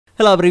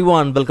Hello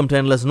everyone, welcome to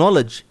Endless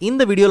Knowledge.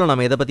 இந்த வீடியோல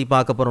நாம எதை பத்தி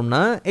பார்க்க போறோம்னா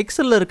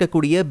எக்ஸல்ல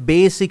இருக்கக்கூடிய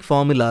பேசிக்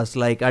formulas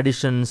like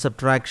addition,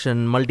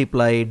 subtraction,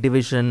 multiply,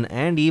 division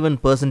and even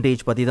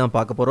percentage பத்தி தான்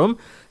பார்க்க போறோம்.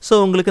 சோ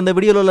உங்களுக்கு இந்த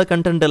வீடியோல உள்ள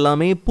கண்டென்ட்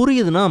எல்லாமே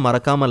புரியுதுனா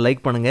மறக்காம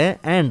லைக் பண்ணுங்க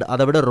and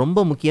அதை விட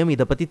ரொம்ப முக்கியம்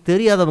இத பத்தி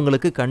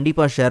தெரியாதவங்களுக்கு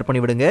கண்டிப்பா ஷேர்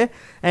பண்ணி விடுங்க.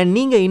 and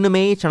நீங்க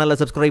இன்னுமே சேனலை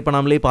சப்ஸ்கிரைப்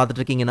பண்ணாமலே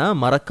பார்த்துட்டு இருக்கீங்கனா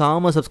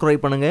மறக்காம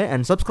சப்ஸ்கிரைப் பண்ணுங்க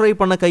and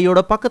சப்ஸ்கிரைப் பண்ண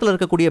கையோட பக்கத்துல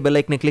இருக்கக்கூடிய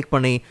பெல் ஐகானை கிளிக்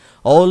பண்ணி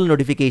all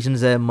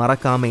notifications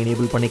மறக்காம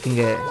எனேபிள்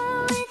பண்ணிக்கங்க.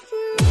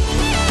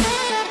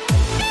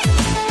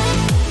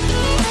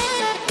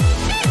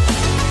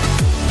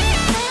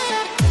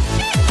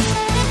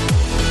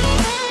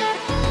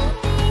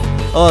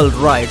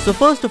 Alright, so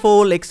first of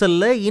all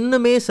எக்ஸல்ல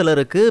இன்னுமே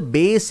சிலருக்கு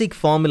பேசிக்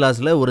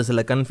ஃபார்முலாஸ்ல ஒரு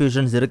சில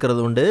கன்ஃபியூஷன்ஸ்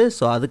இருக்கிறது உண்டு.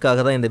 ஸோ அதுக்காக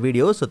தான் இந்த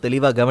வீடியோ. ஸோ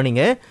தெளிவாக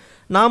கவனிங்க.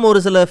 நாம் ஒரு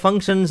சில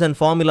ஃபங்க்ஷன்ஸ் அண்ட்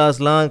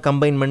ஃபார்முலாஸ்லாம்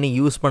கம்பைன் பண்ணி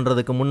யூஸ்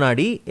பண்ணுறதுக்கு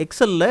முன்னாடி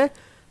எக்ஸல்ல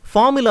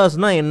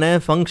ஃபார்முலாஸ்னால் என்ன,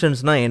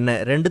 ஃபங்க்ஷன்ஸ்னால் என்ன,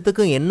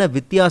 ரெண்டுத்துக்கும் என்ன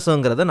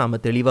வித்தியாசங்கிறத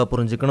நாம் தெளிவாக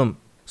புரிஞ்சுக்கணும்.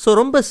 ஸோ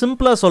ரொம்ப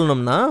சிம்பிளாக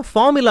சொல்லணும்னா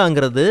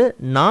ஃபார்முலாங்கிறது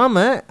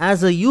நாம்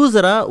ஆஸ் அ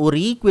யூஸராக ஒரு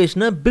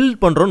ஈக்குவேஷனை பில்ட்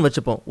பண்ணுறோன்னு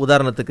வச்சுப்போம்.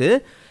 உதாரணத்துக்கு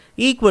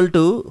ஈக்குவல்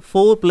டு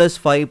 4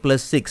 + 5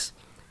 + 6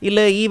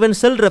 இல்லை ஈவன்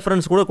செல்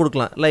ரெஃபரன்ஸ் கூட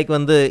கொடுக்கலாம். லைக்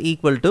வந்து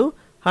ஈக்குவல் டு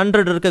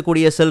 100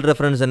 இருக்கக்கூடிய செல்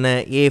ரெஃபரன்ஸ் என்ன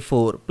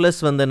A4 ப்ளஸ்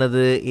வந்து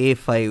என்னது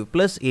A5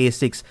 ப்ளஸ்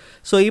A6.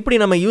 ஸோ இப்படி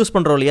நம்ம யூஸ்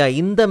பண்ணுறோம் இல்லையா,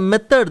 இந்த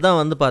மெத்தட் தான்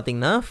வந்து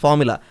பார்த்திங்கன்னா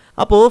ஃபார்முலா.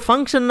 அப்போது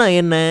ஃபங்க்ஷன்னா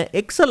என்ன,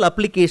 எக்ஸல்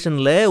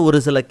அப்ளிகேஷனில் ஒரு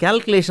சில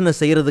கேல்குலேஷனை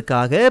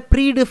செய்கிறதுக்காக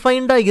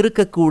ப்ரீடிஃபைன்டாக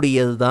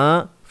இருக்கக்கூடியது தான்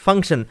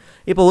ஃபங்க்ஷன்.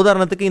 இப்போ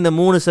உதாரணத்துக்கு இந்த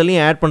 3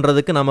 செல்லையும் ஆட்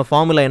பண்ணுறதுக்கு நம்ம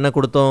ஃபார்முலா என்ன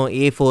கொடுத்தோம்,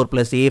 A4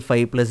 +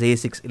 A5 +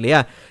 A6 இல்லையா.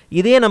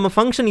 இதே நம்ம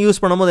ஃபங்க்ஷன்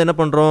யூஸ் பண்ணும்போது என்ன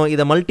பண்ணுறோம்,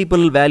 இதை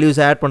மல்டிபிள்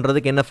வேல்யூஸ் ஆட்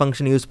பண்ணுறதுக்கு என்ன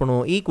ஃபங்க்ஷன் யூஸ்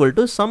பண்ணுவோம், ஈக்குவல்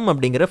டு சம்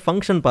அப்படிங்கிற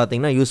ஃபங்க்ஷன்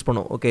பார்த்தீங்கன்னா யூஸ்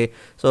பண்ணுவோம். ஓகே,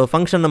 ஸோ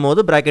ஃபங்க்ஷன்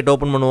போது ப்ராக்கெட்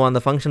ஓப்பன் பண்ணுவோம்,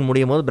 அந்த ஃபங்க்ஷன்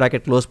முடியும் போது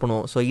ப்ராக்கெட் க்ளோஸ்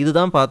பண்ணுவோம். ஸோ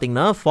இதுதான்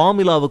பார்த்தீங்கன்னா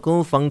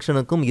ஃபார்முலாவுக்கும்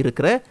ஃபங்க்ஷனுக்கும்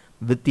இருக்கிற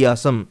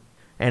வித்தியாசம்.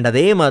 அண்ட்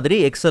அதே மாதிரி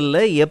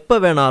எக்ஸலில் எப்போ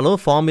வேணாலும்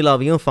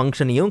ஃபார்முலாவையும்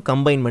ஃபங்க்ஷனையும்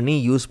கம்பைன் பண்ணி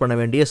யூஸ் பண்ண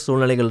வேண்டிய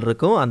சூழ்நிலைகள்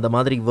இருக்கும், அந்த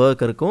மாதிரி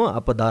ஒர்க் இருக்கும்.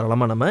 அப்போ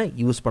தாராளமாக நம்ம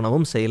யூஸ்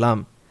பண்ணவும்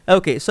செய்யலாம்.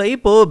 ஓகே, ஸோ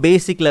இப்போது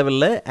பேசிக்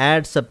லெவலில்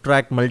add,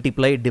 subtract,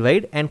 multiply,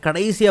 divide and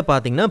கடைசியாக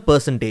பார்த்தீங்கன்னா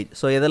பெர்சன்டேஜ்.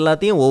 ஸோ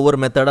இதெல்லாத்தையும் ஒவ்வொரு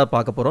மெத்தடாக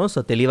பார்க்க போகிறோம்.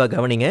 ஸோ தெளிவாக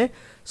கவனிங்க.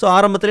 ஸோ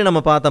ஆரம்பத்திலே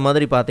நம்ம பார்த்த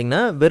மாதிரி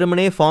பார்த்தீங்கன்னா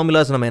வெறுமனே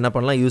ஃபார்முலாஸ் நம்ம என்ன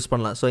பண்ணலாம், யூஸ்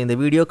பண்ணலாம். ஸோ இந்த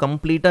வீடியோ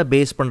கம்ப்ளீட்டாக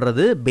பேஸ்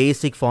பண்ணுறது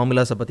பேசிக்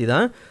ஃபார்முலாஸை பற்றி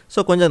தான்.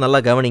 ஸோ கொஞ்சம்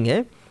நல்லா கவனிங்க.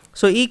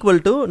 ஸோ ஈக்குவல்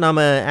டு நாம்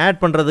ஆட்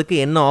பண்ணுறதுக்கு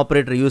என்ன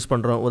ஆப்ரேட்டர் யூஸ்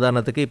பண்ணுறோம்,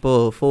 உதாரணத்துக்கு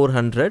இப்போது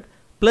 400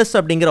 ப்ளஸ்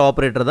அப்படிங்கிற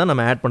ஆப்ரேட்டர் தான்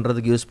நம்ம ஆட்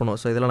பண்ணுறதுக்கு யூஸ் பண்ணுவோம்.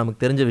 ஸோ இதெல்லாம்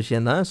நமக்கு தெரிஞ்ச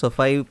விஷயம் தான். So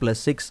 5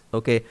 + 6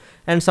 okay.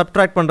 அண்ட்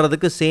சப்ட்ராக்ட்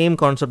பண்ணுறதுக்கு சேம்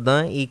கான்செப்ட்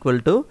தான்.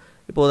 ஈக்குவல் டு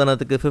இப்போ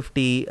உதாரணத்துக்கு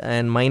 50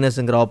 அண்ட்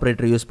மைனஸுங்கிற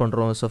ஆப்ரேட்டர் யூஸ்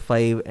பண்ணுறோம். So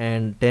 5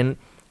 and 10.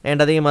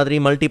 அண்ட் அதே மாதிரி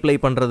மல்டிப்ளை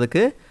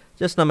பண்ணுறதுக்கு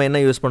ஜஸ்ட் நம்ம என்ன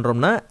யூஸ்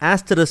பண்ணுறோம்னா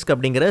ஆஸ்டரிஸ்க்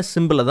அப்படிங்கிற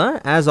சிம்பிளை தான்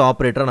ஆஸ்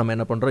ஆப்ரேட்டரை நம்ம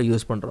என்ன பண்ணுறோம்,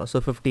 யூஸ் பண்ணுறோம். So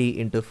 50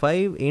 ×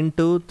 5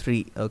 ×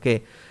 3 okay.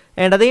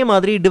 அண்ட் அதே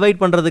மாதிரி டிவைட்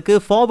பண்ணுறதுக்கு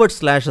ஃபார்வர்ட்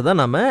ஸ்லாஷை தான்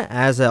நம்ம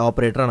ஆஸ் அ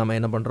ஆப்ரேட்டராக நம்ம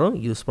என்ன பண்ணுறோம்,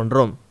 யூஸ்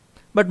பண்ணுறோம்.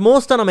 பட்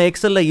மோஸ்ட்டாக நம்ம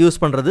எக்ஸலில் யூஸ்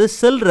பண்ணுறது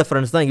செல்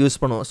ரெஃபரன்ஸ் தான் யூஸ்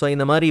பண்ணுவோம். ஸோ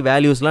இந்த மாதிரி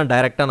வேல்யூஸ்லாம்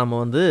டைரெக்டாக நம்ம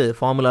வந்து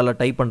ஃபார்முலாவில்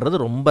டைப் பண்ணுறது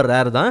ரொம்ப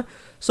ரேர் தான்.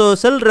 ஸோ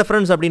செல்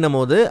ரெஃபரன்ஸ் அப்படின்னும்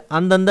போது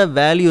அந்தந்த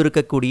வேல்யூ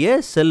இருக்கக்கூடிய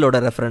செல்லோட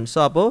ரெஃபரன்ஸ்.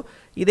 ஸோ அப்போது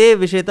இதே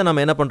விஷயத்தை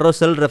நம்ம என்ன பண்ணுறோம்,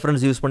 செல்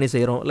ரெஃபரன்ஸ் யூஸ் பண்ணி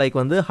செய்கிறோம். லைக்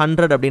வந்து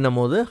 100 அப்படின்னும்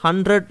போது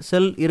 100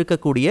 செல்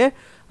இருக்கக்கூடிய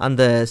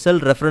அந்த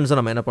செல் ரெஃபரன்ஸை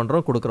நம்ம என்ன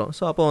பண்ணுறோம், கொடுக்குறோம்.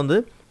 ஸோ அப்போ வந்து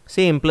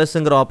சேம்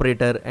ப்ளஸ்ங்கிற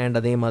ஆப்ரேட்டர் அண்ட்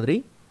அதே மாதிரி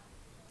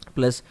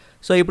ப்ளஸ்.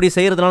 ஸோ இப்படி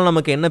செய்கிறதுனால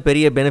நமக்கு என்ன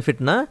பெரிய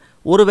பெனிஃபிட்னா,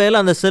 ஒருவேளை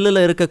அந்த செல்லில்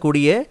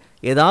இருக்கக்கூடிய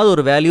ஏதாவது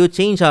ஒரு வேல்யூ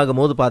சேஞ்ச்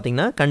ஆகும்போது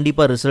பார்த்திங்கன்னா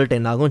கண்டிப்பாக ரிசல்ட்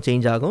என்ன ஆகும்,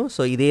 சேஞ்ச் ஆகும்.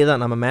 ஸோ இதே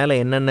தான் நம்ம மேலே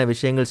என்னென்ன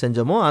விஷயங்கள்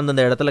செஞ்சோமோ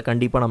அந்தந்த இடத்துல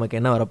கண்டிப்பாக நமக்கு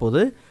என்ன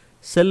வரப்போகுது,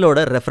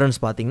 செல்லோட ரெஃபரன்ஸ்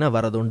பார்த்திங்கன்னா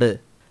வரதுண்டு.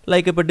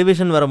 லைக் இப்போ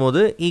டிவிஷன்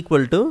வரும்போது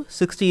ஈக்குவல் டு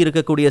 60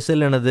 இருக்கக்கூடிய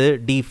செல் என்னது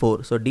D4.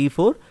 So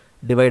D4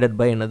 divided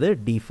by என்னது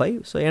D5.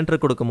 ஸோ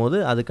என்ட்ரு கொடுக்கும்போது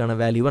அதுக்கான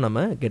வேல்யூவை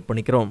நம்ம கெட்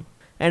பண்ணிக்கிறோம்.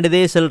 அண்ட் இதே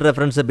செல்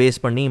ரெஃபரன்ஸை பேஸ்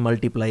பண்ணி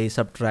மல்டிப்ளை,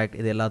 சப்ட்ராக்ட்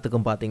இது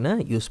எல்லாத்துக்கும் பார்த்தீங்கன்னா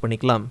யூஸ்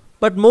பண்ணிக்கலாம்.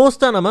 பட்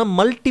மோஸ்ட்டாக நம்ம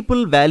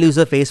மல்டிபிள்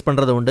வேல்யூஸை ஃபேஸ்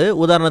பண்ணுறது உண்டு.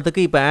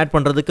 உதாரணத்துக்கு இப்போ ஆட்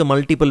பண்ணுறதுக்கு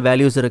மல்டிபிள்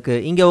வேல்யூஸ்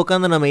இருக்குது. இங்கே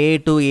உட்காந்து நம்ம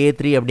A2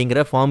 A3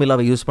 அப்படிங்கிற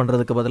ஃபார்முலாவை யூஸ்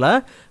பண்ணுறதுக்கு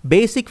பதிலாக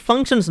பேசிக்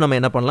ஃபங்க்ஷன்ஸ் நம்ம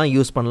என்ன பண்ணலாம்,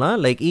 யூஸ் பண்ணலாம்.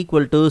 லைக்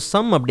ஈக்குவல் டு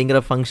சம்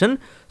அப்படிங்கிற ஃபங்க்ஷன்.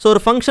 ஸோ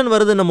ஒரு ஃபங்க்ஷன்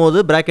வருதுன்னும்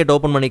போது ப்ராக்கெட்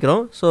ஓப்பன்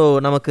பண்ணிக்கிறோம். ஸோ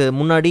நமக்கு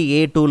முன்னாடி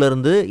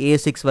A2லேருந்து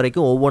A6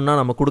 வரைக்கும் ஒவ்வொன்றா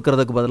நம்ம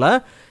கொடுக்கறதுக்கு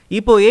பதிலாக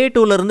இப்போ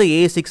A2லேருந்து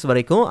A6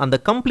 வரைக்கும் அந்த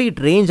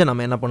கம்ப்ளீட் ரேஞ்சை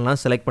நம்ம என்ன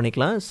பண்ணலாம், செலக்ட்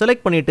பண்ணிக்கலாம்.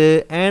 செலக்ட் பண்ணிவிட்டு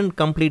அண்ட்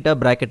கம்ப்ளீட்டாக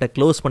ப்ராக்கெட்டை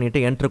க்ளோஸ் பண்ணிவிட்டு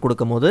என்ட்ரு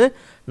கொடுக்கும்போது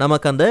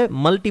நமக்கு அந்த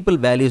மல்டிபிள்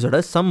வேல்யூஸோட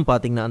சம்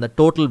பார்த்திங்கன்னா அந்த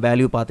டோட்டல்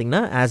வேல்யூ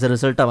பார்த்திங்கன்னா ஆஸ் அ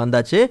ரிசல்ட்டாக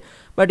வந்தாச்சு.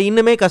 பட்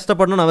இன்னுமே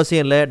கஷ்டப்படணும்னு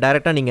அவசியம் இல்லை.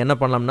 டைரெக்டாக நீங்கள் என்ன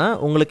பண்ணலாம்னா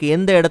உங்களுக்கு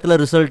எந்த இடத்துல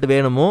ரிசல்ட்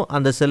வேணுமோ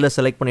அந்த செல்லை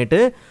செலக்ட்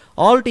பண்ணிவிட்டு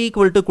ஆல்ட்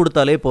ஈக்குவல் டு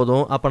கொடுத்தாலே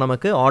போதும். அப்போ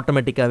நமக்கு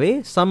ஆட்டோமேட்டிக்காகவே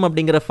சம்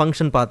அப்படிங்கிற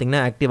ஃபங்க்ஷன்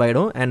பார்த்திங்கன்னா ஆக்டிவ்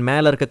ஆகிடும். அண்ட்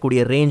மேலே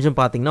இருக்கக்கூடிய ரேஞ்சும்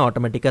பார்த்திங்கன்னா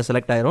ஆட்டோமேட்டிக்காக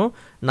செலக்ட் ஆகிடும்.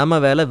 நம்ம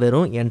வேலை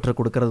வெறும் என்ட்ரு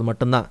கொடுக்கறது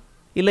மட்டும்தான்.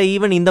 இல்லை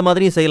ஈவன் இந்த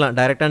மாதிரியும் செய்யலாம்.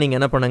 டைரெக்டாக நீங்கள்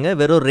என்ன பண்ணுங்கள்,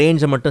 வெறும்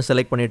ரேஞ்சை மட்டும்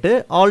செலக்ட் பண்ணிவிட்டு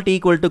ஆல்ட்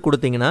ஈக்குவல் டு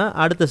கொடுத்தீங்கன்னா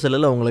அடுத்த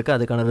செல்லில் உங்களுக்கு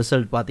அதுக்கான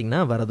ரிசல்ட்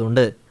பார்த்திங்கன்னா வரது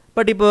உண்டு.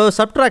 பட் இப்போ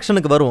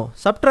சப்ட்ராக்ஷனுக்கு வருவோம்.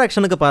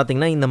 சப்ட்ராக்ஷனுக்கு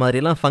பார்த்தீங்கன்னா இந்த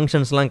மாதிரிலாம்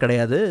ஃபங்க்ஷன்ஸ்லாம்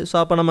கிடையாது. ஸோ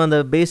அப்போ நம்ம அந்த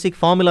பேசிக்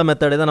ஃபார்முலா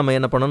மெத்தடை தான் நம்ம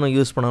என்ன பண்ணணும்,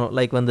 யூஸ் பண்ணணும்.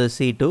 லைக் வந்து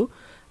C2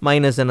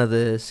 மைனஸ் என்னது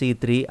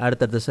C3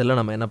 அடுத்தடுத்த செல்லை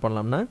நம்ம என்ன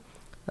பண்ணலாம்னா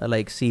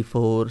like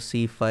C4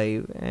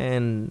 C5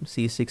 and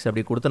C6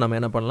 அப்படி கொடுத்து நம்ம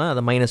என்ன பண்ணலாம்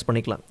அதை மைனஸ்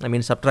பண்ணிக்கலாம் ஐ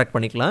மீன் சப்ட்ராக்ட்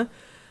பண்ணிக்கலாம்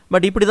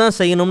பட் இப்படி தான்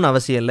செய்யணும்னு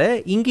அவசியம் இல்லை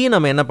இங்கேயும்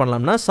நம்ம என்ன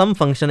பண்ணலாம்னா சம்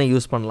ஃபங்க்ஷனை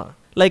யூஸ் பண்ணலாம்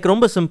லைக்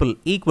ரொம்ப சிம்பிள்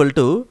ஈக்குவல்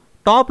டு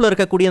டாப்பில்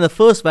இருக்கக்கூடிய அந்த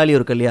ஃபர்ஸ்ட் வேல்யூ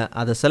இருக்கு இல்லையா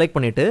அதை செலக்ட்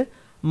பண்ணிவிட்டு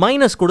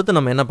மைனஸ் கொடுத்து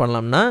நம்ம என்ன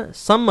பண்ணலாம்னா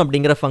சம்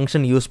அப்படிங்கிற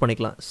ஃபங்க்ஷன் யூஸ்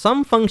பண்ணிக்கலாம்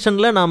சம்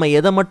ஃபங்க்ஷனில் நாம்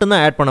எதை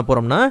மட்டும்தான் ஆட் பண்ண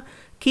போகிறோம்னா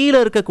கீழே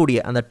இருக்கக்கூடிய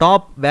அந்த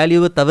டாப்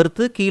வேல்யூவை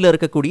தவிர்த்து கீழே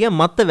இருக்கக்கூடிய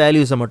மற்ற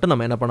வேல்யூஸை மட்டும்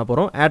நம்ம என்ன பண்ண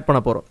போகிறோம் ஆட் பண்ண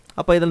போகிறோம்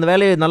அப்போ இந்த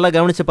வேலையை நல்லா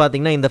கவனித்து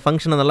பார்த்தீங்கன்னா இந்த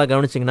ஃபங்க்ஷனை நல்லா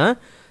கவனிச்சிங்கன்னா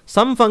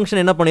சம்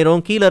ஃபங்க்ஷன் என்ன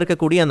பண்ணிடும் கீழே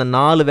இருக்கக்கூடிய அந்த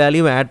 4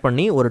 வேல்யூவை ஆட்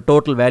பண்ணி ஒரு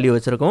டோட்டல் வேல்யூ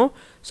வச்சுருக்கோம்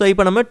ஸோ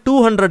இப்போ நம்ம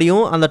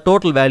 200யும் அந்த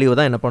டோட்டல் வேல்யூவை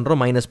தான் என்ன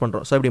பண்ணுறோம் மைனஸ்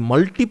பண்ணுறோம் ஸோ இப்படி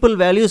மல்டிபிள்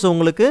வேல்யூஸ்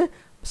உங்களுக்கு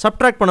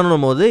சப்ட்ராக்ட்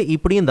பண்ணணும் போது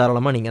இப்படியும்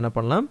தாராளமாக நீங்கள் என்ன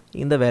பண்ணலாம்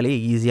இந்த வேலையை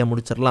ஈஸியாக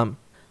முடிச்சிடலாம்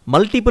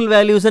மல்டிபிள்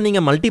வேல்யூஸை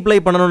நீங்கள் மல்டிப்ளை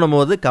பண்ணணும்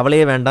போது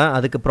கவலையே வேண்டாம்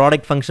அதுக்கு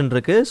ப்ராடக்ட் ஃபங்க்ஷன்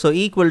இருக்குது ஸோ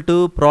ஈக்குவல் டு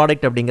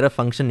ப்ராடக்ட் அப்படிங்கிற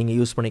ஃபங்க்ஷன் நீங்கள்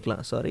யூஸ் பண்ணிக்கலாம்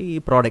sorry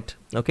product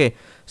okay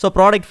so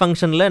product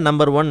ஃபங்க்ஷனில்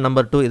நம்பர் 1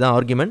 நம்பர் 2 இதான்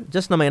ஆர்குமெண்ட்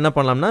ஜஸ்ட் நம்ம என்ன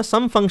பண்ணலாம்னா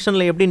சம்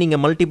ஃபங்க்ஷனில் எப்படி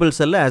நீங்கள் மல்டிபிள்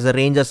செல்லை ஆஸ் அ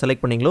ரேஞ்சாக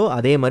செலக்ட் பண்ணிங்களோ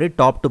அதே மாதிரி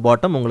டாப் டு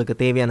பாட்டம் உங்களுக்கு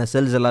தேவையான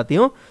செல்ஸ்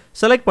எல்லாத்தையும்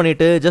செலக்ட்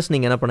பண்ணிவிட்டு ஜஸ்ட்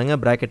நீங்கள் என்ன பண்ணுங்கள்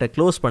ப்ராக்கெட்டை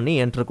க்ளோஸ் பண்ணி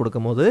என்ட்ரு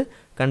கொடுக்கும் போது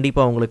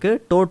கண்டிப்பாக உங்களுக்கு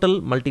டோட்டல்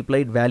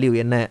மல்டிப்ளைட் வேல்யூ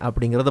என்ன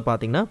அப்படிங்கிறத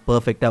பார்த்தீங்கன்னா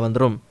பர்ஃபெக்டாக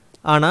வந்துடும்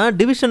ஆனால்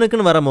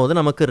டிவிஷனுக்குன்னு வரும்போது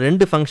நமக்கு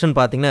 2 ஃபங்க்ஷன்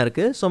பார்த்திங்கன்னா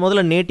இருக்குது ஸோ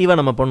முதல்ல நேட்டிவாக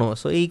நம்ம பண்ணுவோம்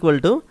so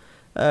equal to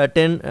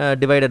 10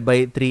 divided by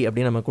 3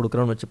 அப்படின்னு நம்ம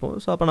கொடுக்குறோன்னு வச்சுப்போம்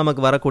ஸோ அப்போ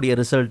நமக்கு வரக்கூடிய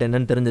ரிசல்ட்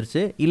என்னன்னு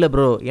தெரிஞ்சிருச்சு இல்லை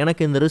ப்ரோ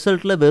எனக்கு இந்த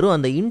ரிசல்ட்டில் வெறும்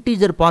அந்த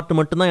இன்டீஜர் பார்ட்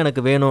மட்டும்தான்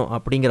எனக்கு வேணும்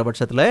அப்படிங்கிற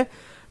பட்சத்தில்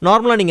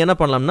நார்மலாக நீங்கள் என்ன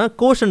பண்ணலாம்னா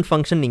கோஷன்ட்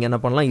ஃபங்க்ஷன் நீங்கள் என்ன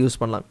பண்ணலாம் யூஸ்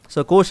பண்ணலாம் ஸோ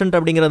கோஷன்ட்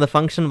அப்படிங்கிற அந்த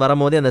ஃபங்க்ஷன்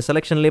வரும்போதே அந்த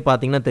செலெக்ஷன்லேயே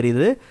பார்த்தீங்கன்னா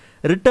தெரியுது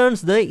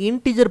returns the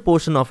integer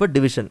portion of a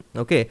division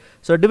okay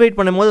so divide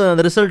பண்ணும்போது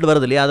அந்த ரிசல்ட்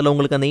வருது இல்லையா அதில்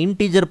உங்களுக்கு அந்த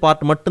இன்டீஜர்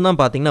பார்ட் மட்டும்தான்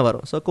பார்த்தீங்கன்னா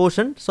வரும் ஸோ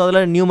கோஷன்ட் ஸோ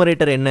அதில்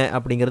நியூமரேட்டர் என்ன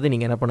அப்படிங்கிறது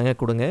நீங்கள் என்ன பண்ணுங்கள்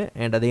கொடுங்க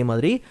அண்ட் அதே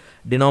மாதிரி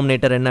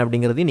டினாமினேட்டர் என்ன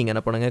அப்படிங்கிறதையும் நீங்கள்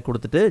என்ன பண்ணுங்கள்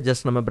கொடுத்துட்டு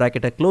ஜஸ்ட் நம்ம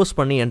ப்ராக்கெட்டை க்ளோஸ்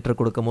பண்ணி என்ட்ரு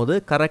கொடுக்கும்போது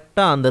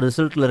கரெக்டாக அந்த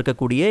ரிசல்ட்டில்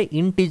இருக்கக்கூடிய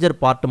இன்டீஜர்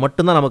பார்ட்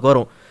மட்டும்தான் நமக்கு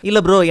வரும்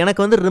இல்லை ப்ரோ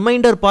எனக்கு வந்து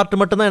ரிமைண்டர் பார்ட்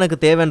மட்டும்தான் எனக்கு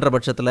தேவைன்ற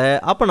பட்சத்தில்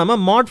அப்போ நம்ம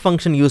mod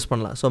ஃபங்க்ஷன் யூஸ்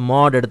பண்ணலாம் ஸோ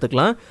mod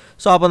எடுத்துக்கலாம்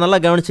ஸோ அப்போ நல்லா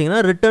கவனிச்சிங்கன்னா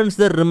returns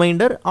the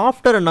reminder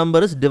after a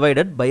number is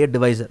divided by a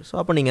divisor so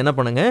அப்போ நீங்கள் என்ன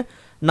பண்ணுங்கள்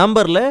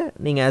நம்பரில்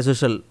நீங்கள் ஆஸ்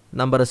யூஷுவல்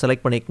நம்பரை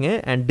செலக்ட் பண்ணிக்கங்க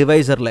அண்ட்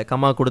டிவைசரில்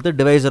கமா கொடுத்து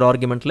டிவைசர்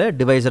ஆர்குமெண்ட்டில்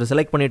டிவைசரை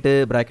செலக்ட் பண்ணிவிட்டு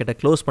ப்ராக்கெட்டை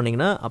க்ளோஸ்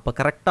பண்ணிங்கன்னா அப்போ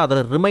கரெக்டாக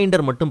அதில்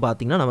ரிமைண்டர் மட்டும்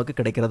பார்த்தீங்கன்னா நமக்கு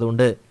கிடைக்கிறது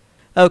உண்டு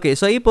ஓகே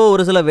ஸோ இப்போ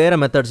ஒரு சில வேறு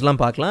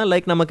மெத்தட்ஸ்லாம் பார்க்கலாம்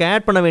லைக் நமக்கு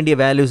ஆட் பண்ண வேண்டிய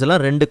வேல்யூஸ்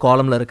எல்லாம் 2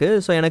 காலமில் இருக்குது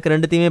ஸோ எனக்கு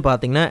ரெண்டுத்தையுமே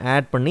பார்த்தீங்கன்னா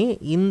ஆட் பண்ணி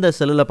இந்த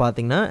செல்லில்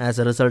பார்த்தீங்கன்னா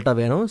ஆஸ் அ ரிசல்ட்டாக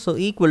வேணும் ஸோ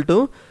ஈக்குவல் டு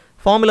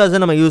ஃபார்முலாஸை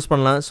நம்ம யூஸ்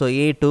பண்ணலாம் ஸோ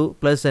A2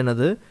 ப்ளஸ்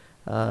என்னது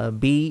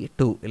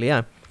B2 இல்லையா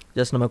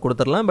ஜஸ்ட் நம்ம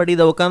கொடுத்துடலாம் பட்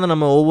இதை உட்காந்து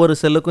நம்ம ஒவ்வொரு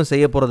செல்லுக்கும்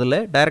செய்ய போகிறதில்ல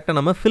டேரெக்டாக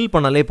நம்ம ஃபில்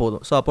பண்ணாலே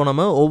போதும் ஸோ அப்போ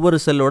நம்ம ஒவ்வொரு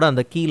செல்லோட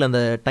அந்த கீழே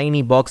அந்த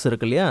டைனி பாக்ஸ்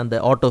இருக்கு இல்லையா அந்த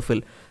ஆட்டோ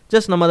ஃபில்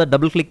ஜஸ்ட் நம்ம அதை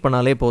டபுள் கிளிக்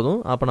பண்ணாலே போதும்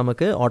அப்போ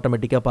நமக்கு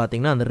ஆட்டோமேட்டிக்காக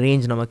பார்த்தீங்கன்னா அந்த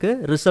ரேஞ்ச் நமக்கு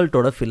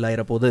ரிசல்ட்டோட ஃபில்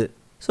ஆகிற போகுது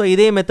ஸோ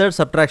இதே மெத்தட்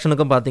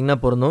சப்ட்ராக்ஷனுக்கும் பார்த்தீங்கன்னா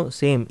பொருந்தும்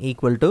same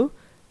equal to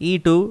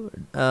E2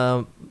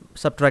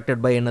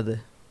 subtracted by என்னது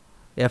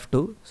F2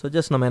 ஸோ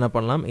ஜஸ்ட் நம்ம என்ன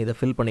பண்ணலாம் இதை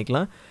ஃபில்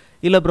பண்ணிக்கலாம்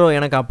இல்லை ப்ரோ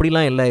எனக்கு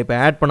அப்படிலாம் இல்லை இப்போ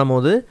ஆட்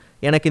பண்ணும்போது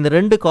எனக்கு இந்த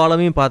 2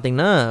 காலமையும்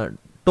பார்த்தீங்கன்னா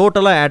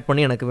டோட்டலாக ஆட்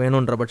பண்ணி எனக்கு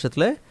வேணுன்ற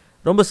பட்சத்தில்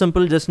ரொம்ப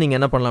சிம்பிள் ஜஸ்ட் நீங்கள்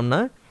என்ன பண்ணலாம்னா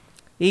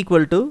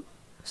ஈக்குவல் டு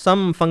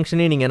சம்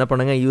ஃபங்க்ஷனே நீங்கள் என்ன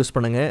பண்ணுங்கள் யூஸ்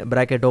பண்ணுங்கள்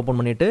ப்ராக்கெட் ஓப்பன்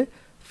பண்ணிவிட்டு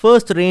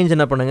ஃபர்ஸ்ட் ரேஞ்ச்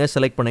என்ன பண்ணுங்கள்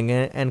செலக்ட்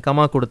பண்ணுங்கள் அண்ட்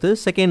கமா கொடுத்து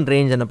செகண்ட்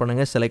ரேஞ்ச் என்ன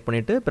பண்ணுங்கள் செலக்ட்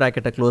பண்ணிவிட்டு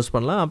ப்ராக்கெட்டை க்ளோஸ்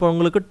பண்ணலாம் அப்போ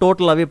உங்களுக்கு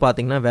டோட்டலாகவே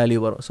பார்த்தீங்கன்னா வேல்யூ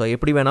வரும் ஸோ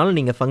எப்படி வேணாலும்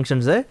நீங்கள்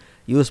ஃபங்க்ஷன்ஸை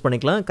யூஸ்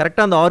பண்ணிக்கலாம்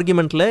கரெக்டாக அந்த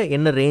ஆர்குமெண்ட்டில்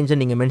என்ன ரேஞ்சை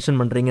நீங்கள் மென்ஷன்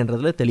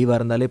பண்ணுறீங்கன்றதுல தெளிவாக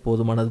இருந்தாலே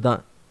போதுமானது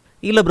தான்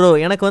இல்லை ப்ரோ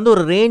எனக்கு வந்து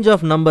ஒரு ரேஞ்ச்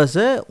ஆஃப்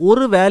நம்பர்ஸை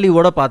ஒரு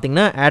வேல்யூவோட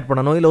பார்த்தீங்கன்னா ஆட்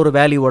பண்ணணும் இல்லை ஒரு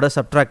வேல்யூவோட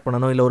சப்ட்ராக்ட்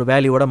பண்ணணும் இல்லை ஒரு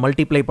வேல்யூவோட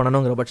மல்டிப்ளை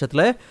பண்ணணுங்கிற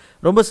பட்சத்தில்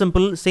ரொம்ப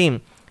சிம்பிள் சேம்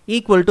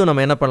ஈக்குவல் டு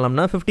நம்ம என்ன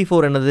பண்ணலாம்னா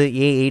 54 என்னது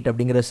A8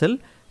 அப்படிங்கிற செல்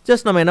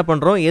ஜஸ்ட் நம்ம என்ன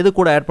பண்ணுறோம் எது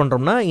கூட ஆட்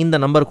பண்ணுறோம்னா இந்த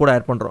நம்பர் கூட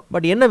ஆட் பண்ணுறோம்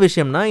பட் என்ன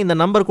விஷயம்னா இந்த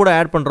நம்பர் கூட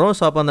ஆட் பண்ணுறோம்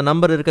ஸோ அப்போ அந்த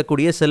நம்பர்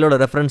இருக்கக்கூடிய செல்லோட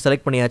ரெஃபரன்ஸ்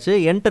செலக்ட் பண்ணியாச்சு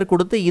என்டர்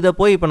கொடுத்து இதை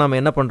போய் இப்போ நம்ம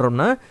என்ன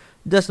பண்ணுறோம்னா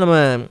ஜஸ்ட் நம்ம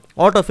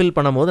ஆட்டோ ஃபில்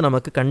பண்ணும்போது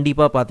நமக்கு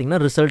கண்டிப்பாக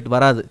பார்த்தீங்கன்னா ரிசல்ட்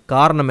வராது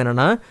காரணம்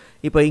என்னென்னா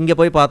இப்போ இங்கே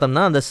போய்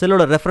பார்த்தோம்னா அந்த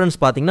செல்லோட ரெஃபரன்ஸ்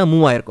பார்த்தீங்கன்னா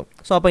மூவ் ஆயிருக்கும்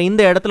ஸோ அப்போ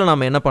இந்த இடத்துல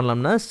நம்ம என்ன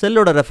பண்ணலாம்னா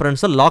செல்லோட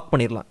ரெஃபரன்ஸை லாக்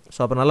பண்ணிடலாம்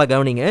ஸோ அப்போ நல்லா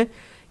கவனிங்க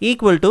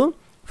ஈக்குவல் டு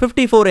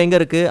 54 எங்கே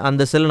இருக்குது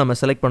அந்த செல் நம்ம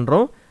செலக்ட்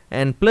பண்ணுறோம்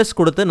அண்ட் ப்ளஸ்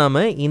கொடுத்து நம்ம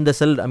இந்த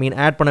செல் ஐ மீன்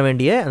ஆட் பண்ண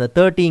வேண்டிய அந்த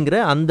 30ங்கிற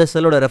அந்த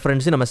செல்லோட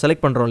ரெஃபரன்ஸை நம்ம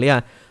செலக்ட் பண்ணுறோம் இல்லையா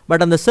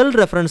பட் அந்த செல்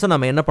ரெஃபரன்ஸை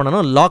நம்ம என்ன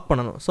பண்ணணும் லாக்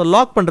பண்ணணும் ஸோ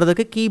லாக்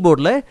பண்ணுறதுக்கு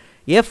கீபோர்டில்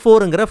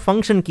F4ங்கிற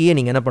ஃபங்க்ஷன் கீயை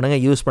நீங்கள் என்ன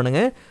பண்ணுங்கள் யூஸ்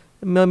பண்ணுங்கள்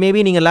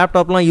மேபி நீங்கள்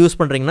லேப்டாப்லாம் யூஸ்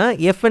பண்ணுறீங்கன்னா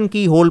FN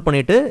கீ ஹோல்ட்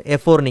பண்ணிவிட்டு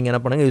F4 நீங்கள்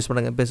என்ன பண்ணுங்கள் யூஸ்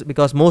பண்ணுங்கள்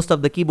பிகாஸ் மோஸ்ட்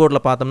ஆஃப் த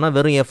கீபோர்டில் பார்த்தோம்னா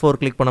வெறும் F4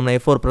 கிளிக் பண்ணோம்னா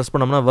F4 ப்ரெஸ்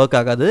பண்ணோம்னா ஒர்க்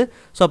ஆகாது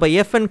ஸோ அப்போ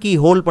FN கீ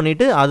ஹோல்ட்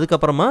பண்ணிவிட்டு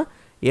அதுக்கப்புறமா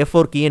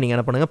F4 கீயை நீங்கள்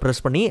என்ன பண்ணுங்கள்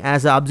ப்ரெஸ் பண்ணி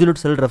ஆஸ் அ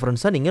அப்சல்யூட் செல்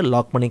ரெஃபரன்ஸாக நீங்கள்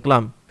லாக்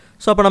பண்ணிக்கலாம்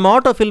ஸோ அப்போ நம்ம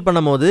ஆட்டோ ஃபில்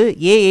பண்ணும்போது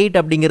A8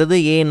 அப்படிங்கிறது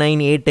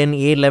A9 A10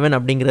 A11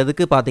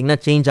 அப்படிங்கிறதுக்கு பார்த்தீங்கன்னா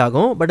சேஞ்ச்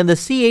ஆகும். பட் இந்த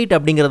C8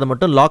 அப்படிங்கிறத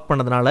மட்டும் லாக்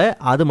பண்ணதுனால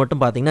அது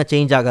மட்டும் பார்த்தீங்கன்னா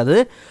சேஞ்ச் ஆகாது.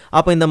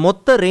 அப்போ இந்த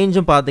மொத்த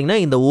ரேஞ்சும் பார்த்தீங்கன்னா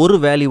இந்த ஒரு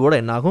வேல்யூவோட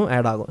என்ன ஆகும்,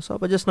 ஆட் ஆகும். ஸோ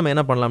அப்போ ஜஸ்ட் நம்ம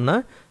என்ன பண்ணலாம்னா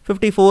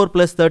 54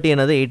 + 30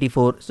 என்னது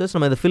 84. ஜஸ்ட்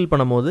நம்ம இதை ஃபில்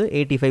பண்ணும்போது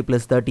 85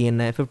 + 30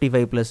 என்ன,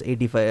 55 +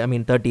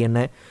 85 30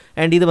 என்ன.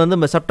 அண்ட் இது வந்து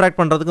நம்ம சப்ட்ராக்ட்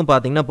பண்ணுறதுக்கும்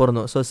பார்த்தீங்கன்னா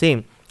பொருந்தும். ஸோ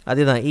சேம்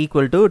அதே தான்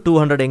ஈக்குவல் டு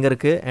 200 எங்கே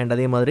இருக்குது. அண்ட்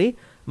அதே மாதிரி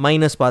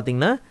மைனஸ்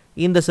பார்த்தீங்கன்னா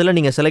இந்த செல்லை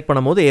நீங்கள் செலக்ட்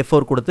பண்ணும்போது F4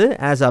 கொடுத்து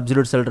ஆஸ்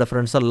அப்சல்யூட் செல்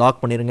ரெஃபரன்ஸாக லாக்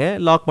பண்ணிடுங்க.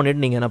 லாக்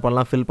பண்ணிவிட்டு நீங்கள் என்ன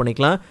பண்ணலாம், ஃபில்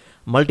பண்ணிக்கலாம்.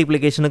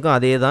 மல்டிப்ளிகேஷனுக்கும்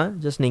அதே தான்.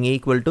 ஜஸ்ட் நீங்கள்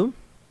ஈக்குவல் டு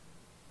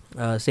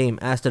சேம்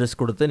ஆஸ்டரிஸ்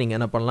கொடுத்து நீங்கள்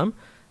என்ன பண்ணலாம்,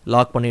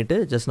 லாக் பண்ணிவிட்டு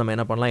ஜஸ்ட் நம்ம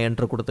என்ன பண்ணலாம்,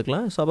 என்ட்ரு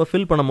கொடுத்துக்கலாம். ஸோ அப்போ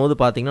ஃபில் பண்ணும்போது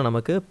பார்த்தீங்கன்னா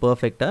நமக்கு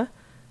பர்ஃபெக்டாக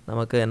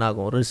நமக்கு என்ன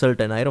ஆகும்,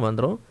 ரிசல்ட் என்ன ஆயிரும்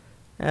வந்துடும்.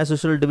 As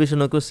usual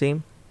டிவிஷனுக்கும்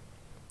same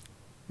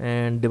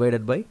and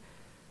divided by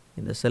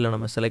இந்த செல்லை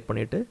நம்ம செலக்ட்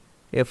பண்ணிவிட்டு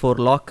F4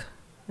 லாக்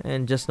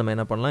அண்ட் ஜஸ்ட் நம்ம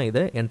என்ன பண்ணலாம்,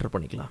 இதை என்ட்ரு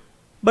பண்ணிக்கலாம்.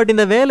 பட்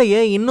இந்த வேலையை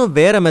இன்னும்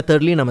வேறு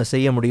மெத்தட்லேயும் நம்ம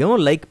செய்ய முடியும்.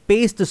 லைக்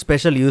பேஸ்ட்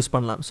ஸ்பெஷல் யூஸ்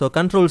பண்ணலாம். ஸோ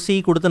Ctrl C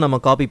கொடுத்து நம்ம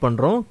காப்பி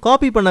பண்ணுறோம்.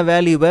 காப்பி பண்ண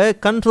வேல்யூவை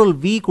Ctrl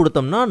V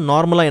கொடுத்தோம்னா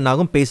நார்மலாக என்ன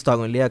ஆகும், பேஸ்ட்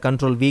ஆகும் இல்லையா.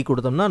 Ctrl V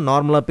கொடுத்தோம்னா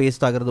நார்மலாக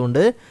பேஸ்ட் ஆகிறது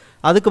உண்டு.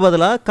 அதுக்கு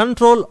பதிலாக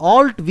Ctrl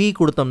Alt V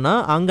கொடுத்தோம்னா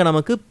அங்கே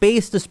நமக்கு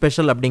பேஸ்ட்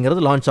ஸ்பெஷல்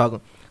அப்படிங்கிறது லான்ச்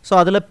ஆகும். ஸோ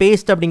அதில்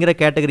பேஸ்ட் அப்படிங்கிற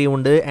கேட்டகரி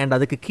உண்டு. அண்ட்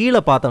அதுக்கு கீழே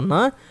பார்த்தோம்னா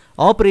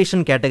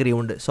ஆப்ரேஷன் கேட்டகரி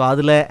உண்டு. ஸோ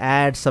அதில்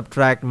add,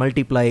 subtract,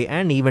 multiply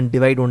and even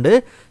divide உண்டு.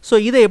 ஸோ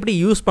இதை எப்படி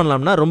யூஸ்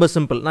பண்ணலாம்னா ரொம்ப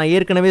சிம்பிள். நான்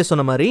ஏற்கனவே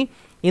சொன்ன மாதிரி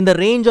இந்த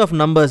ரேஞ்ச் ஆஃப்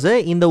நம்பர்ஸை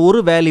இந்த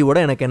ஒரு வேல்யூவோட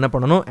எனக்கு என்ன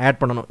பண்ணணும்,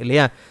 ஆட் பண்ணணும்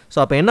இல்லையா. ஸோ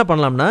அப்போ என்ன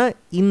பண்ணலாம்னா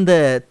இந்த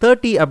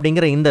 30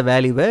 அப்படிங்கிற இந்த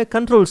வேல்யூவை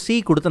Ctrl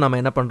C கொடுத்து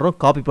நம்ம என்ன பண்ணுறோம்,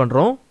 காப்பி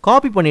பண்ணுறோம்.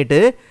 காப்பி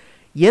பண்ணிவிட்டு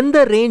எந்த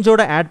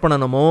ரேஞ்சோட ஆட்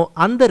பண்ணணுமோ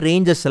அந்த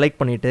ரேஞ்சை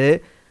செலக்ட் பண்ணிவிட்டு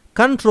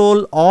Ctrl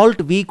Alt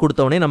V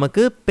கொடுத்தோடனே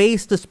நமக்கு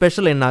பேஸ்ட்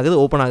ஸ்பெஷல் என்ன ஆகுது,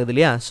 ஓப்பன் ஆகுது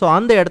இல்லையா. ஸோ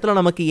அந்த இடத்துல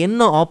நமக்கு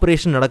என்ன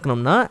ஆப்ரேஷன்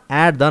நடக்கணும்னா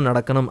ஆட் தான்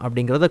நடக்கணும்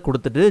அப்படிங்கிறத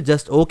கொடுத்துட்டு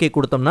ஜஸ்ட் ஓகே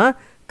கொடுத்தோம்னா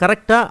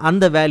கரெக்டாக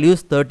அந்த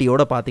வேல்யூஸ்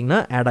 30யோட பார்த்தீங்கன்னா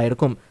ஆட்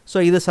ஆகிருக்கும். ஸோ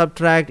இது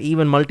சப்ட்ராக்ட்,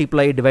 ஈவன்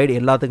மல்டிப்ளை, டிவைட்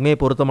எல்லாத்துக்குமே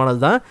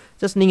பொருத்தமானது தான்.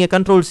 ஜஸ்ட் நீங்கள்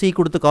Ctrl C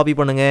கொடுத்து காப்பி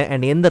பண்ணுங்கள்.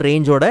 அண்ட் எந்த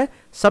ரேஞ்சோட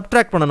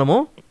சப்ட்ராக்ட் பண்ணணுமோ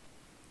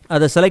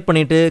அதை செலக்ட்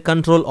பண்ணிவிட்டு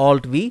Ctrl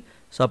Alt V.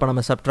 ஸோ அப்போ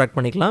நம்ம சப்ட்ராக்ட்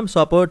பண்ணிக்கலாம். ஸோ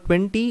அப்போ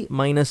 200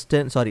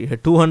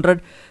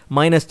 -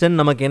 10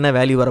 நமக்கு என்ன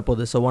வேல்யூ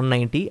வரப்போகுது, ஸோ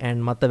 190. அண்ட்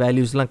மற்ற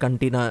வேல்யூஸ்லாம்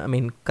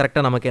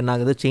கரெக்டாக நமக்கு என்ன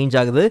ஆகுது, சேஞ்ச்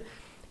ஆகுது.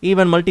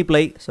 Even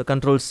multiply, so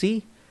Ctrl C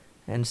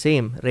and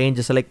same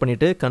ரேஞ்சை select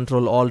பண்ணிவிட்டு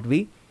Ctrl Alt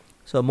V.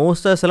 ஸோ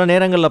மோஸ்ட்டாக சில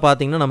நேரங்களில்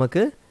பார்த்தீங்கன்னா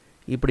நமக்கு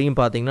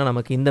இப்படியும் பார்த்தீங்கன்னா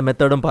நமக்கு இந்த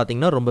மெத்தடும்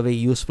பார்த்தீங்கன்னா ரொம்பவே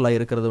யூஸ்ஃபுல்லாக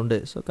இருக்கிறது உண்டு.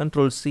 So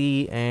Ctrl C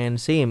and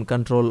same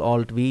Ctrl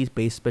Alt V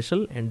paste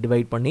special and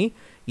divide பண்ணி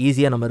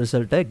ஈஸியாக நம்ம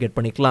ரிசல்ட்டை கெட்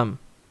பண்ணிக்கலாம்.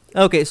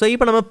 ஓகே, ஸோ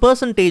இப்போ நம்ம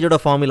பர்சன்டேஜோட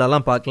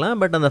ஃபார்முலாலாம் பார்க்கலாம்.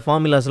 பட் அந்த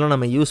ஃபார்முலாஸ்லாம்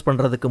நம்ம யூஸ்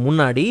பண்ணுறதுக்கு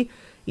முன்னாடி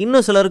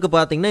இன்னும் சிலருக்கு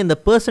பார்த்தீங்கன்னா இந்த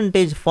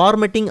பர்சன்டேஜ்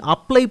ஃபார்மேட்டிங்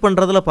அப்ளை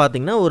பண்ணுறதுல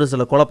பார்த்தீங்கன்னா ஒரு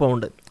சில குழப்பம்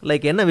உண்டு.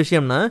 லைக் என்ன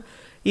விஷயம்னா,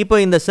 இப்போ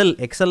இந்த செல்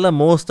எக்ஸலில்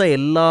மோஸ்ட்டாக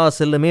எல்லா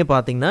செல்லுமே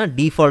பார்த்தீங்கன்னா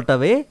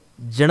டிஃபால்ட்டாகவே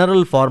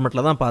ஜெனரல்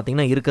ஃபார்மேட்டில் தான்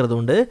பார்த்தீங்கன்னா இருக்கிறது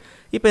உண்டு.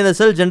 இப்போ இந்த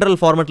செல் ஜெனரல்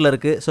ஃபார்மேட்டில்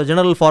இருக்குது. ஸோ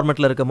ஜெனரல்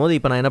ஃபார்மேட்டில் இருக்கும் போது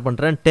இப்போ நான் என்ன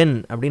பண்ணுறேன், 10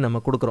 அப்படின்னு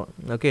நம்ம கொடுக்குறோம்.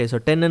 ஓகே, ஸோ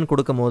 10ன்னு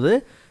கொடுக்கும்போது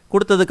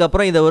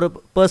கொடுத்ததுக்கப்புறம் இதை ஒரு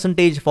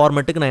பர்சன்டேஜ்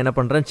ஃபார்மேட்டுக்கு நான் என்ன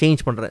பண்ணுறேன்,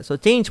 சேஞ்ச் பண்ணுறேன். ஸோ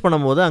சேஞ்ச்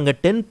பண்ணும்போது அங்கே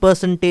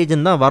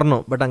 10% தான்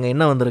வரணும். பட் அங்கே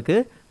என்ன வந்திருக்கு,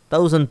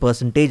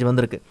 1000%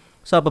 வந்திருக்கு.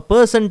 ஸோ அப்போ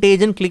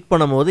பர்சன்டேஜ்னு கிளிக்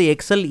பண்ணும்போது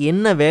எக்ஸல்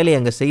என்ன வேலையை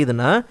அங்கே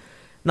செய்யுதுன்னா,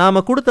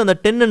 நாம் கொடுத்த அந்த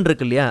 10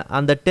 இருக்கு இல்லையா,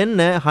 அந்த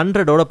 10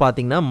 100ஓட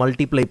பார்த்தீங்கன்னா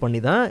மல்டிப்ளை பண்ணி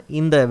தான்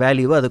இந்த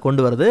வேல்யூவை அது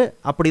கொண்டு வருது.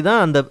 அப்படி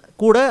தான் அந்த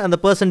கூட அந்த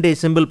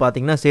பர்சன்டேஜ் சிம்பிள்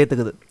பார்த்தீங்கன்னா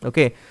சேர்த்துக்குது.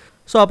 ஓகே,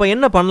 ஸோ அப்போ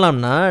என்ன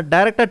பண்ணலாம்னா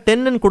டைரெக்டாக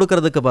 10ன்னு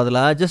கொடுக்கறதுக்கு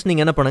பதிலாக ஜஸ்ட்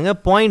நீங்கள் என்ன பண்ணுங்கள்,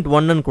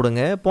 0.1ன்னு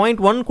கொடுங்க.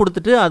 0.1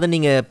 கொடுத்துட்டு அதை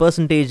நீங்கள்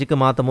பர்சன்டேஜுக்கு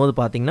மாற்றும் போது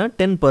பார்த்தீங்கன்னா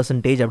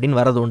 10%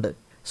 அப்படின்னு வரது உண்டு.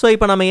 ஸோ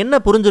இப்போ நம்ம என்ன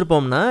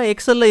புரிஞ்சிருப்போம்னா,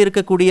 எக்ஸலில்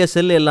இருக்கக்கூடிய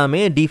செல்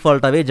எல்லாமே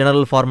டிஃபால்ட்டாகவே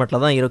ஜெனரல்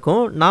ஃபார்மேட்டில் தான்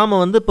இருக்கும். நாம்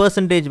வந்து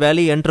பர்சன்டேஜ்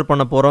வேல்யூ என்ட்ரு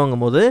பண்ண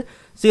போகிறோங்கும் போது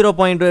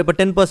 0. இப்போ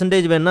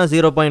 10% வேணுன்னா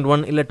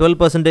 0.1, இல்லை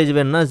 12%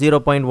 வேணுன்னா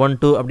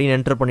 0.12 அப்படின்னு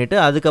என்ட்ரு பண்ணிவிட்டு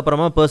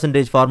அதுக்கப்புறமா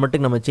பர்சன்டேஜ்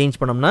ஃபார்மேட்டுக்கு நம்ம சேஞ்ச்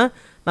பண்ணோம்னா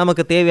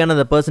நமக்கு தேவையான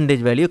அந்த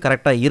பர்சன்டேஜ் வேல்யூ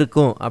கரெக்டாக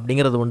இருக்கும்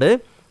அப்படிங்கிறது உண்டு.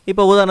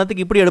 இப்போ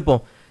உதாரணத்துக்கு இப்படி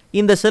எடுப்போம்.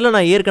 இந்த செல்லை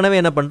நான் ஏற்கனவே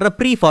என்ன பண்ணுறேன்,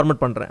 ப்ரீ ஃபார்மேட்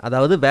பண்ணுறேன்.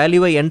 அதாவது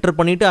வேல்யூவை என்ட்ரு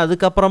பண்ணிவிட்டு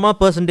அதுக்கப்புறமா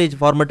பர்சன்டேஜ்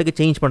ஃபார்மேட்டுக்கு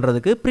சேஞ்ச்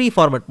பண்ணுறதுக்கு ப்ரீ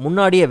ஃபார்மேட்,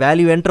 முன்னாடியே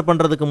வேல்யூ என்ட்ரு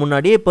பண்ணுறதுக்கு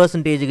முன்னாடியே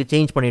பர்சன்டேஜுக்கு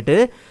சேஞ்ச் பண்ணிவிட்டு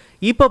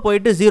இப்போ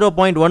போயிட்டு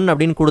 0.1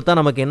 அப்படின்னு கொடுத்தா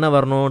நமக்கு என்ன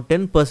வரணும்,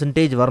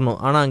 10% வரணும்.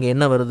 ஆனால் அங்கே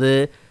என்ன வருது,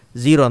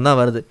 0 தான்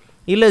வருது.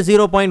 இல்லை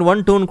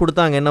 0.12ன்னு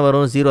கொடுத்தா அங்கே என்ன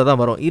வரும், 0 தான்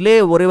வரும். இல்லை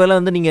ஒருவேளை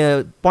வந்து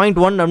நீங்கள்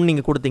 0.1 அப்படின்னு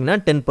நீங்கள் கொடுத்தீங்கன்னா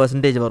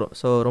 10% வரும்.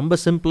 ஸோ ரொம்ப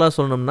சிம்பிளாக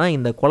சொல்லணும்னா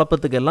இந்த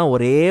குழப்பத்துக்கு எல்லாம்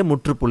ஒரே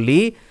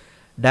முற்றுப்புள்ளி,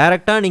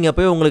 டைரெக்டாக நீங்கள்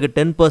போய் உங்களுக்கு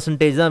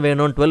 10% தான்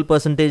வேணும்,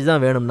 12%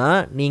 தான் வேணும்னா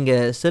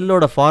நீங்கள்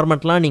செல்லோட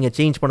ஃபார்மேட்லாம் நீங்கள்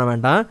சேஞ்ச் பண்ண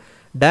வேண்டாம்.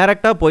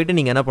 டைரெக்டாக போயிட்டு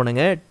நீங்கள் என்ன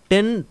பண்ணுங்கள்,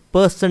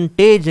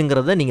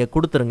 10%ங்கிறத நீங்கள்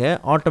கொடுத்துருங்க.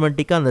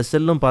 ஆட்டோமேட்டிக்காக அந்த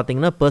செல்லும்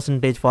பார்த்தீங்கன்னா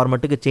பர்சன்டேஜ்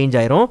ஃபார்மேட்டுக்கு சேஞ்ச்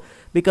ஆயிரும்.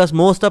 பிகாஸ்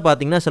மோஸ்ட்டாக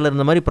பார்த்தீங்கன்னா சிலர்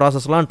இந்த மாதிரி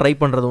ப்ராசஸ்லாம் ட்ரை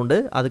பண்ணுறது உண்டு.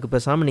 அதுக்கு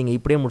பேசாமல் நீங்கள்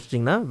இப்படியே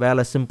முடிச்சிட்டிங்கன்னா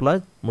வேலை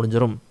சிம்பிளாக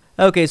முடிஞ்சிடும்.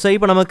 ஓகே, ஸோ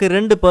இப்போ நமக்கு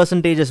 2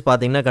 பர்சன்டேஜஸ்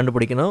பார்த்தீங்கன்னா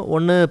கண்டுபிடிக்கணும்.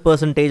 ஒன்று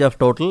பர்சன்டேஜ் ஆஃப்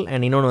டோட்டல்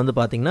அண்ட் இன்னொன்று வந்து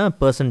பார்த்தீங்கன்னா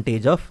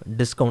percentage of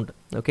discount.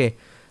 Okay,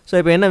 so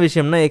இப்போ என்ன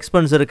விஷயம்னா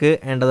எக்ஸ்பென்ஸ் இருக்குது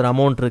அண்ட் அதோட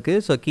அமௌண்ட்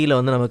இருக்குது. ஸோ கீழே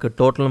வந்து நமக்கு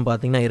டோட்டலும்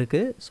பார்த்தீங்கன்னா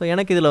இருக்குது. ஸோ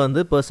எனக்கு இதில்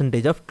வந்து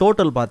பெர்சன்டேஜ் ஆஃப்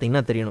டோட்டல்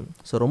பார்த்தீங்கன்னா தெரியணும்.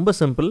 ஸோ ரொம்ப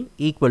சிம்பிள்,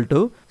 ஈக்குவல் டு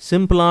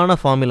சிம்பிளான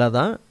ஃபார்முலா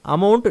தான்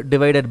amount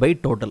divided by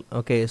total.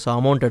 Okay, so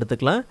amount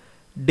எடுத்துக்கலாம்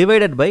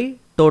டிவைடட் பை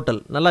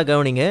டோட்டல். நல்லா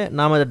கவனிங்க,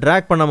 நாம் அதை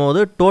ட்ராக்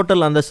பண்ணும்போது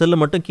டோட்டல் அந்த செல்லு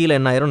மட்டும் கீழே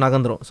என்ன ஆயிரும்,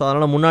 நகர்ந்துடும். ஸோ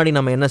அதனால் முன்னாடி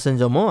நம்ம என்ன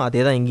செஞ்சோமோ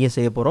அதே தான் இங்கேயும்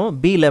செய்ய போகிறோம்.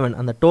 B11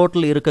 அந்த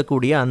டோட்டல்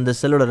இருக்கக்கூடிய அந்த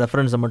செல்லோட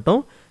ரெஃபரன்ஸை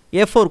மட்டும்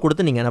F4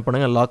 கொடுத்து நீங்கள் என்ன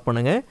பண்ணுங்கள், லாக்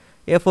பண்ணுங்கள்.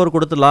 F4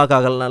 கொடுத்து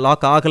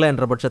லாக்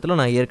ஆகலைன்ற பட்சத்தில்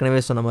நான்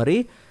ஏற்கனவே சொன்ன மாதிரி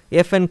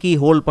FN கீ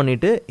ஹோல்ட்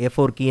பண்ணிவிட்டு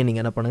F4 கீயை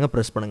நீங்கள் என்ன பண்ணுங்கள்,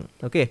 ப்ரெஸ் பண்ணுங்கள்.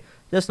 ஓகே,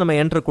 ஜஸ்ட் நம்ம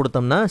என்ட்ரு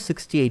கொடுத்தோம்னா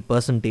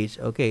 68%.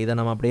 ஓகே, இதை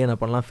நம்ம அப்படியே என்ன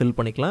பண்ணலாம், ஃபில்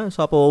பண்ணிக்கலாம்.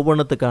 ஸோ அப்போ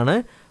ஒவ்வொன்றுத்துக்கான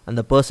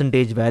அந்த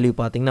பெர்சன்டேஜ் வேல்யூ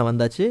பார்த்தீங்கன்னா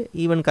வந்தாச்சு.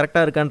 ஈவன்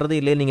கரெக்டாக இருக்கான்றது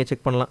இல்லையே நீங்கள்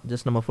செக் பண்ணலாம்.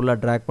 ஜஸ்ட் நம்ம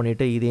ஃபுல்லாக ட்ராக்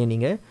பண்ணிவிட்டு இதே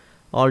நீங்கள்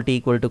ஆல்ட்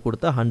ஈக்குவல் டு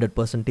கொடுத்தா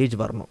 100%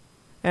 வரணும்.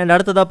 அண்ட்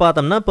அடுத்ததாக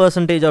பார்த்தோம்னா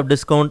பெர்சன்டேஜ் ஆஃப்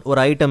டிஸ்கவுண்ட். ஒரு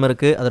ஐட்டம்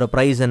இருக்குது, அதோட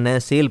ப்ரைஸ் என்ன,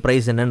 சேல்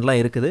ப்ரைஸ் என்னென்னலாம்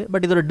இருக்குது.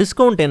 பட் இதோட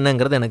டிஸ்கவுண்ட்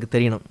என்னங்கிறது எனக்கு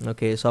தெரியணும்.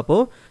 ஓகே, ஸோ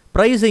அப்போது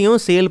ப்ரைஸையும்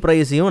சேல்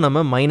ப்ரைஸையும்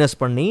நம்ம மைனஸ்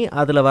பண்ணி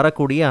அதில்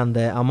வரக்கூடிய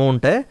அந்த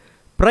அமௌண்ட்டை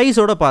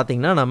ப்ரைஸோட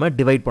பார்த்திங்கன்னா நம்ம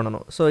டிவைட்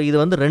பண்ணணும். ஸோ இது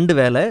வந்து 2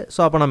 வேலை.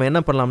 ஸோ அப்போ நம்ம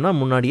என்ன பண்ணலாம்னா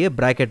முன்னாடியே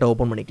ப்ராக்கெட்டை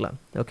ஓப்பன் பண்ணிக்கலாம்.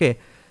 ஓகே,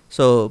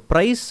 ஸோ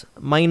ப்ரைஸ்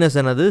மைனஸ்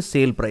என்னது,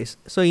 சேல் ப்ரைஸ்.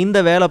 ஸோ இந்த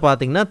வேலை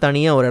பார்த்திங்கன்னா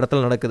தனியாக ஒரு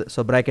இடத்துல நடக்குது. ஸோ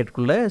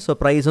ப்ராக்கெட்டுக்குள்ளே ஸோ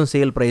ப்ரைஸும்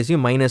சேல்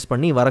ப்ரைஸையும் மைனஸ்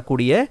பண்ணி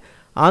வரக்கூடிய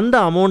அந்த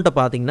அமௌண்ட்டை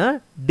பார்த்திங்கன்னா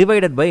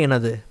டிவைடட் பை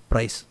என்னது,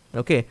 ப்ரைஸ்.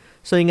 ஓகே,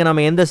 ஸோ இங்கே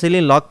நம்ம எந்த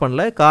செல்லையும் லாக்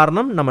பண்ணல.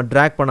 காரணம் நம்ம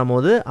ட்ராக்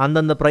பண்ணும்போது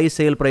அந்தந்த ப்ரைஸ்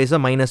சேல் ப்ரைஸை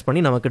மைனஸ்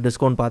பண்ணி நமக்கு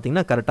டிஸ்கவுண்ட்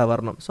பார்த்திங்கன்னா கரெக்டாக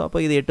வரணும். ஸோ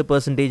அப்போ இது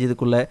 8%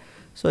 இதுக்குள்ளே.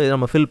 ஸோ இதை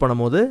நம்ம ஃபில்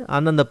பண்ணும்போது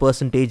அந்தந்த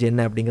பெர்சன்டேஜ்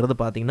என்ன அப்படிங்கிறது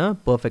பார்த்திங்கன்னா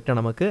பர்ஃபெக்டாக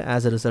நமக்கு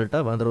ஆஸ் அ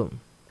ரிசல்ட்டாக வந்துடும்.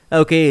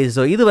 ஓகே,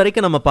 ஸோ இது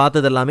வரைக்கும் நம்ம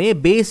பார்த்தது எல்லாமே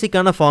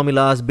பேசிக்கான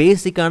ஃபார்முலாஸ்,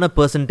 பேசிக்கான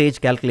பெர்சன்டேஜ்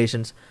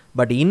கேல்குலேஷன்ஸ்.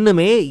 பட்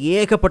இன்னுமே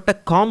ஏகப்பட்ட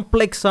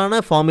காம்ப்ளெக்ஸான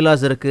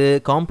ஃபார்முலாஸ்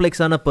இருக்குது,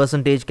 காம்ப்ளெக்ஸான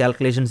பெர்சன்டேஜ்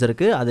கேல்குலேஷன்ஸ்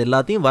இருக்குது. அது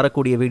எல்லாத்தையும்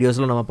வரக்கூடிய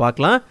வீடியோஸில் நம்ம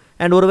பார்க்கலாம்.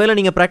 அண்ட் ஒருவேளை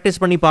நீங்கள் ப்ராக்டிஸ்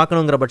பண்ணி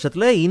பார்க்கணுங்கிற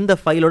பட்சத்தில் இந்த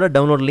ஃபைலோட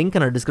டவுன்லோட் லிங்க்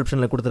நான்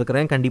டிஸ்கிரிப்ஷனில்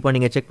கொடுத்துருக்கிறேன். கண்டிப்பாக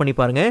நீங்கள் செக் பண்ணி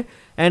பாருங்கள்.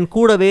 அண்ட்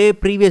கூடவே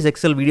ப்ரீவியஸ்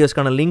எக்ஸல்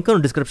வீடியோஸ்க்கான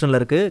லிங்க்கும் டிஸ்கிரிப்ஷனில்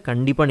இருக்குது.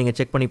 கண்டிப்பாக நீங்கள்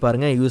செக் பண்ணி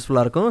பாருங்கள்,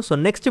 யூஸ்ஃபுல்லாக இருக்கும். ஸோ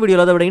நெக்ஸ்ட்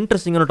வீடியோவில் அதை விட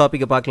இன்ட்ரெஸ்டிங்கான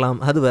டாப்பிக்கை பார்க்கலாம்.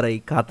 அதுவரை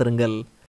காத்திருங்கள்.